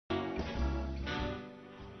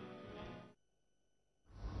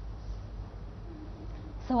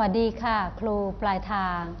สวัสดีค่ะครูปลายทา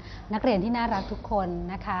งนักเรียนที่น่ารักทุกคน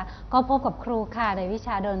นะคะก็พบกับครูค่ะในวิช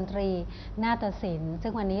าดนตรีนาฏศิลป์ซึ่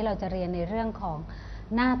งวันนี้เราจะเรียนในเรื่องของ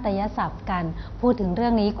นาฏยศัพท์กันพูดถึงเรื่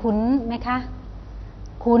องนี้คุ้นไหมคะ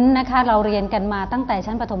คุ้นนะคะเราเรียนกันมาตั้งแต่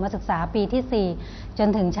ชั้นประถมศึกษาปีที่4จน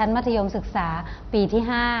ถึงชั้นมัธยมศึกษาปีที่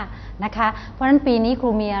5นะคะเพราะฉะนั้นปีนี้ครู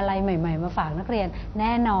มีอะไรใหม่ๆมาฝากนักเรียนแ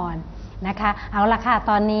น่นอนนะคะเอาละค่ะ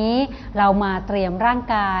ตอนนี้เรามาเตรียมร่าง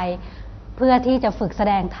กายเพื่อที่จะฝึกแส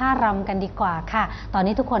ดงท่ารำกันดีกว่าค่ะตอน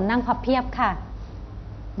นี้ทุกคนนั่งพับเพียบค่ะ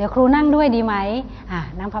เดี๋ยวครูนั่งด้วยดีไหม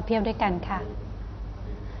นั่งพับเพียบด้วยกันค่ะ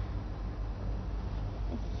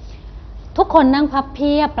ทุกคนนั่งพับเ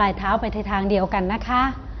พียบปลายเท้าไปทางเดียวกันนะคะ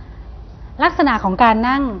ลักษณะของการ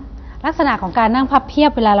นั่งพับเพีย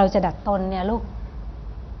บเวลาเราจะดัดตนเนี่ยลูก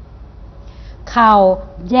เข่า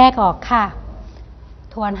แยกออกค่ะ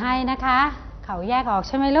ทวนให้นะคะเข่าแยกออกใ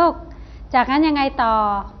ช่ไหมลูกจากนั้นยังไงต่อ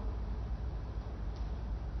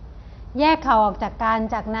แยกเข่าออกจากกัน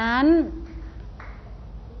จากนั้น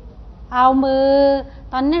เอามือ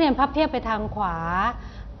ตอนนี้เรียนพับเพียบไปทางขวา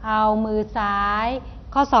เอามือซ้าย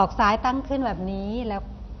ข้อศอกซ้ายตั้งขึ้นแบบนี้แล้ว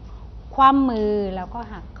คว่ำมือแล้วก็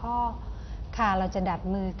หักข้อค่ะเราจะดัด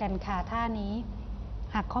มือกันค่ะท่านี้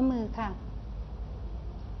หักข้อมือค่ะ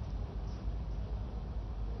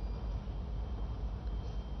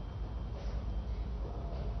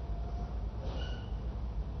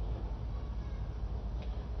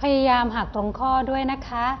พยายามหักตรงข้อด้วยนะค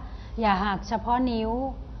ะอย่าหักเฉพาะนิ้ว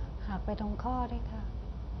หักไปตรงข้อด้วยค่ะ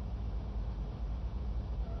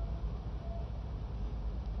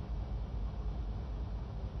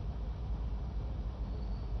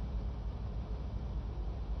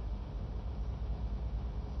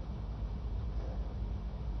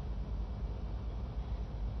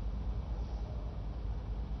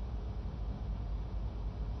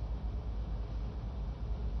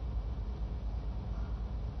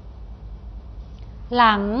ห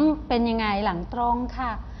ลังเป็นยังไงหลังตรงค่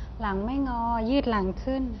ะหลังไม่งอยืดหลัง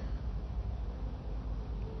ขึ้น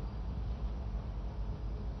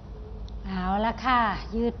เอาละค่ะ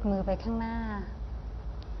ยืดมือไปข้างหน้า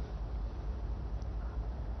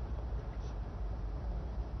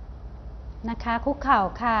นะคะคุกเข่า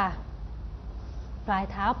ค่ะปลาย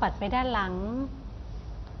เท้าปัดไปด้านหลัง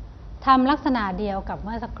ทำลักษณะเดียวกับเ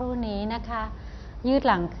มื่อสักครู่นี้นะคะยืด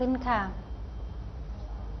หลังขึ้นค่ะ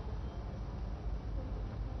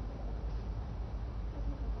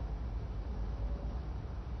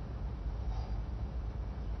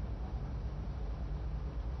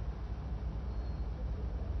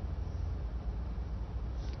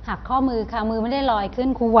หักข้อมือค่ะมือไม่ได้ลอยขึ้น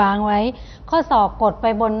ครูวางไว้ข้อศอกกดไป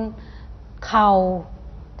บนเข่า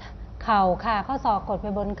ค่ะข้อศอกกดไป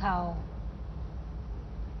บนเข่า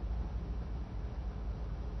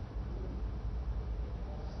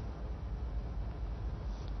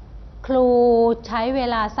ครูใช้เว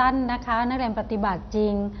ลาสั้นนะคะนักเรียนปฏิบัติจริ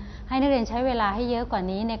งให้นักเรียนใช้เวลาให้เยอะกว่า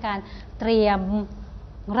นี้ในการเตรียม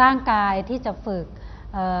ร่างกายที่จะฝึก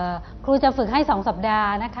ครูจะฝึกให้2 สัปดาห์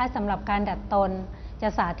นะคะสำหรับการดัดตนจ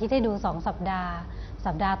ะสาธิตให้ดู2 สัปดา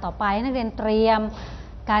ห์ต่อไปนักเรียนเตรียม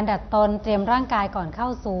การดัดตนเตรียมร่างกายก่อนเข้า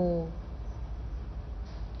สู่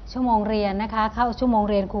ชั่วโมงเรียนนะคะเข้าชั่วโมง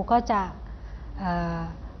เรียนครูก็จะ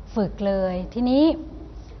ฝึกเลยทีนี้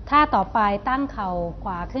ท่าต่อไปตั้งเข่าข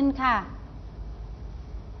วาขึ้นค่ะ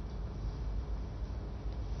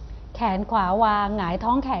แขนขวาวางหงายท้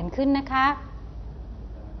องแขนขึ้นนะคะ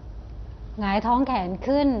หงายท้องแขน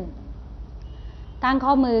ขึ้นตั้งข้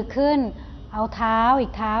อมือขึ้นเอาเท้าอี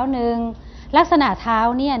กเท้าหนึ่งลักษณะเท้า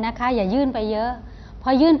เนี่ยนะคะอย่ายื่นไปเยอะพอ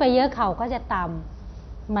ยื่นไปเยอะเข่าก็จะต่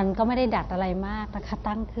ำมันก็ไม่ได้ดัดอะไรมากนะคะ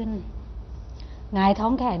ตั้งขึ้นหงายท้อ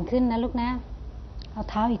งแขนขึ้นนะลูกนะเอา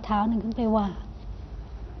เท้าอีกเท้าหนึ่งขึ้นไปวาง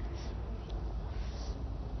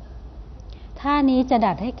ท่านี้จะ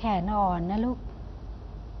ดัดให้แขนอ่อนนะลูก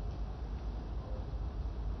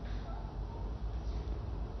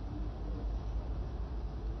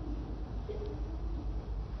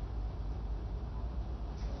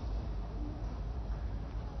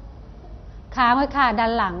ค้างไว้ค่ะดั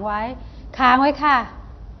นหลังไว้ค้างไว้ค่ะ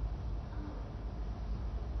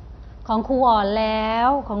ของครูอ่อนแล้ว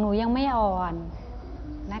ของหนูยังไม่อ่อน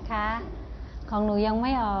นะคะของหนูยังไ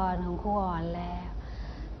ม่อ่อนของครูอ่อนแล้ว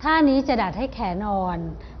ท่านี้จะดัดให้แขนอ่อน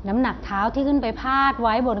น้ำหนักเท้าที่ขึ้นไปพาดไ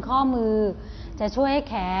ว้บนข้อมือจะช่วยให้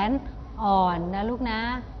แขนอ่อนนะลูกนะ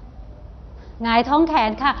หงายท้องแข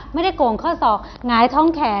นค่ะไม่ได้โก่งข้อศอกหงายท้อง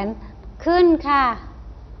แขนขึ้นค่ะ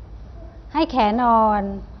ให้แขนอ่อน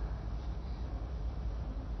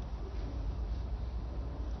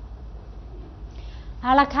เอ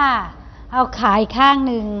าละค่ะเอาขาอีกข้าง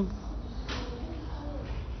หนึ่ง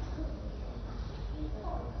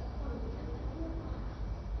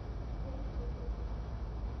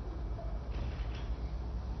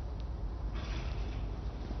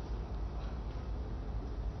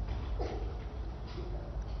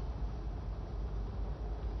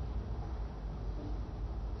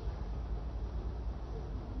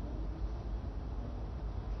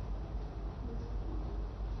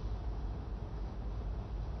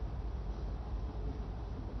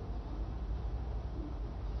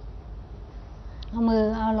เอามือ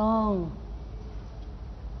เอาลง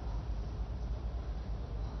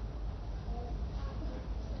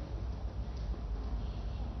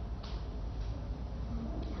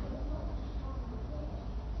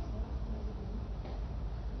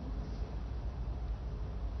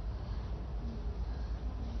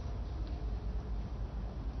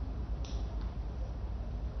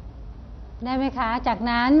ได้ไหมคะจาก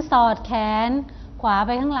นั้นสอดแขนขวาไ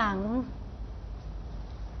ปข้างหลัง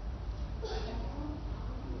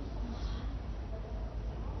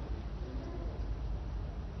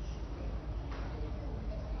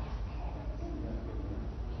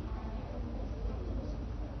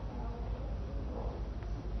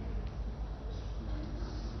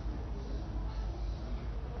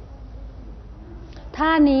ท่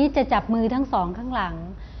านี้จะจับมือทั้งสองข้างหลัง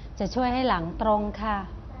จะช่วยให้หลังตรงค่ะ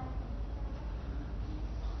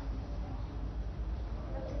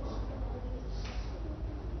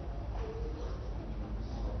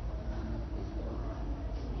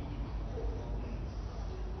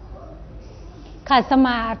ขัดสม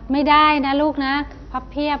าธิไม่ได้นะลูกนะพับ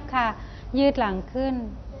เพียบค่ะยืดหลังขึ้น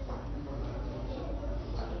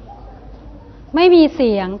ไม่มีเ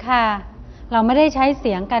สียงค่ะเราไม่ได้ใช้เ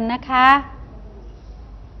สียงกันนะคะ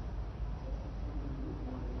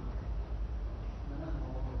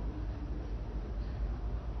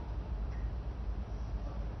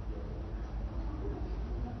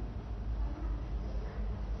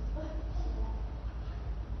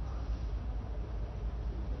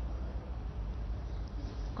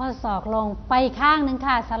ข้อศอกลงไปข้างหนึ่ง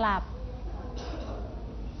ค่ะสลับ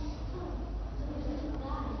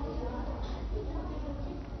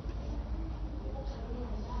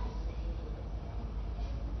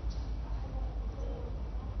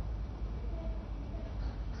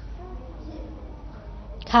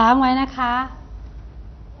ค้างไว้นะคะ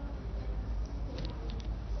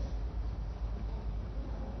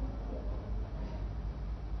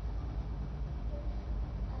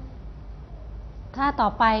ท่าต่อ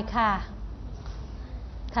ไปค่ะ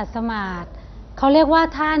ขัดสมาธิเขาเรียกว่า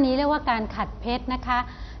ท่านี้เรียกว่าการขัดเพชรนะคะ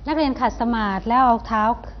นักเรียนขัดสมาธิแล้วเอาเท้า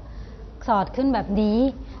สอดขึ้นแบบนี้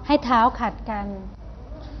ให้เท้าขัดกัน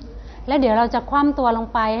แล้วเดี๋ยวเราจะคว่ำตัวลง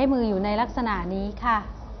ไปให้มืออยู่ในลักษณะนี้ค่ะ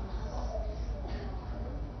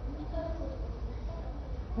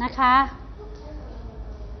นะคะ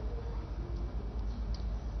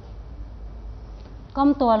ก้ม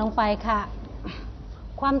ตัวลงไปค่ะ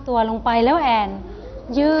คว่ำตัวลงไปแล้วแอน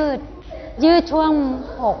ยืดช่วง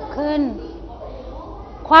อกขึ้น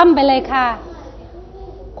คว่ำไปเลยค่ะ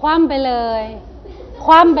คว่ำไปเลยค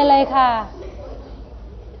ว่ำไปเลยค่ะ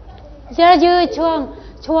ยืด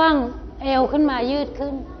ช่วงเอวขึ้นมายืดขึ้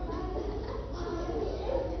น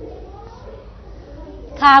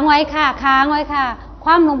ค้างไว้ค่ะค้างไว้ค่ะค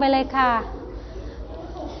ว่ำลงไปเลยค่ะ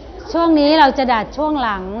ช่วงนี้เราจะดัดช่วงห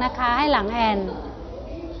ลังนะคะให้หลังแอน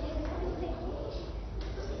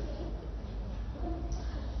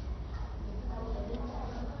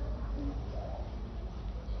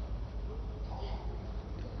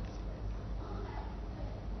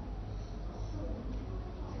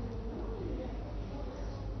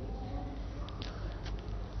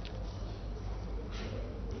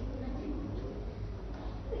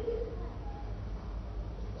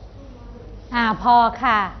พอ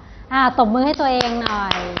ค่ะตบมือให้ตัวเองหน่อ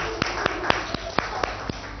ย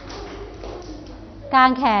กา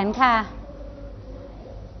งแขนค่ะ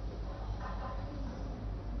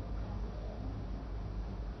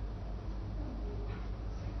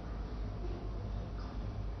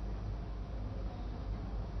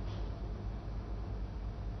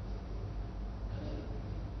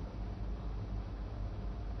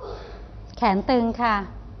แขนตึงค่ะ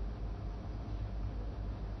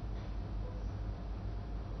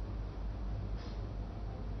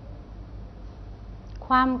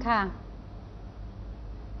คว่ำค่ะ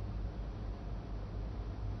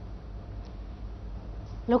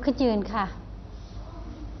ลุกขึ้นยืนค่ะ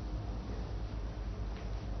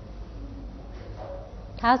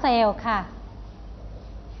เท้าเซลค่ะ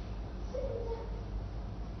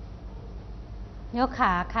ยกข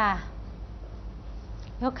าค่ะ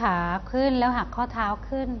ยกขาขึ้นแล้วหักข้อเท้า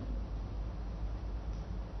ขึ้น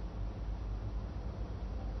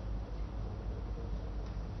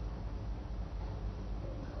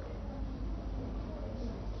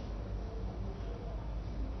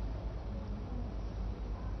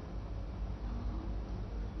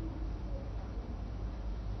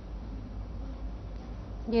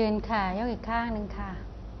ยืนค่ะยกอีกข้างหนึ่งค่ะ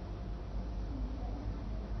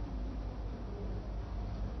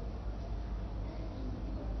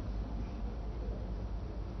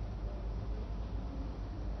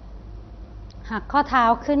หักข้อเท้า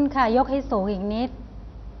ขึ้นค่ะยกให้สูงอีกนิด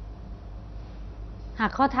หั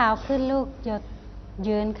กข้อเท้าขึ้นลูก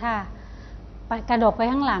ยืนค่ะไปกระดกไป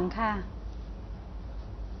ข้างหลังค่ะ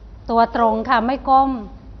ตัวตรงค่ะไม่ก้ม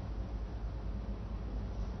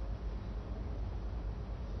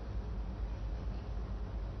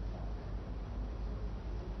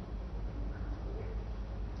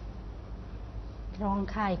ตรง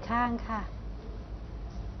ค่ะอีกข้างค่ะ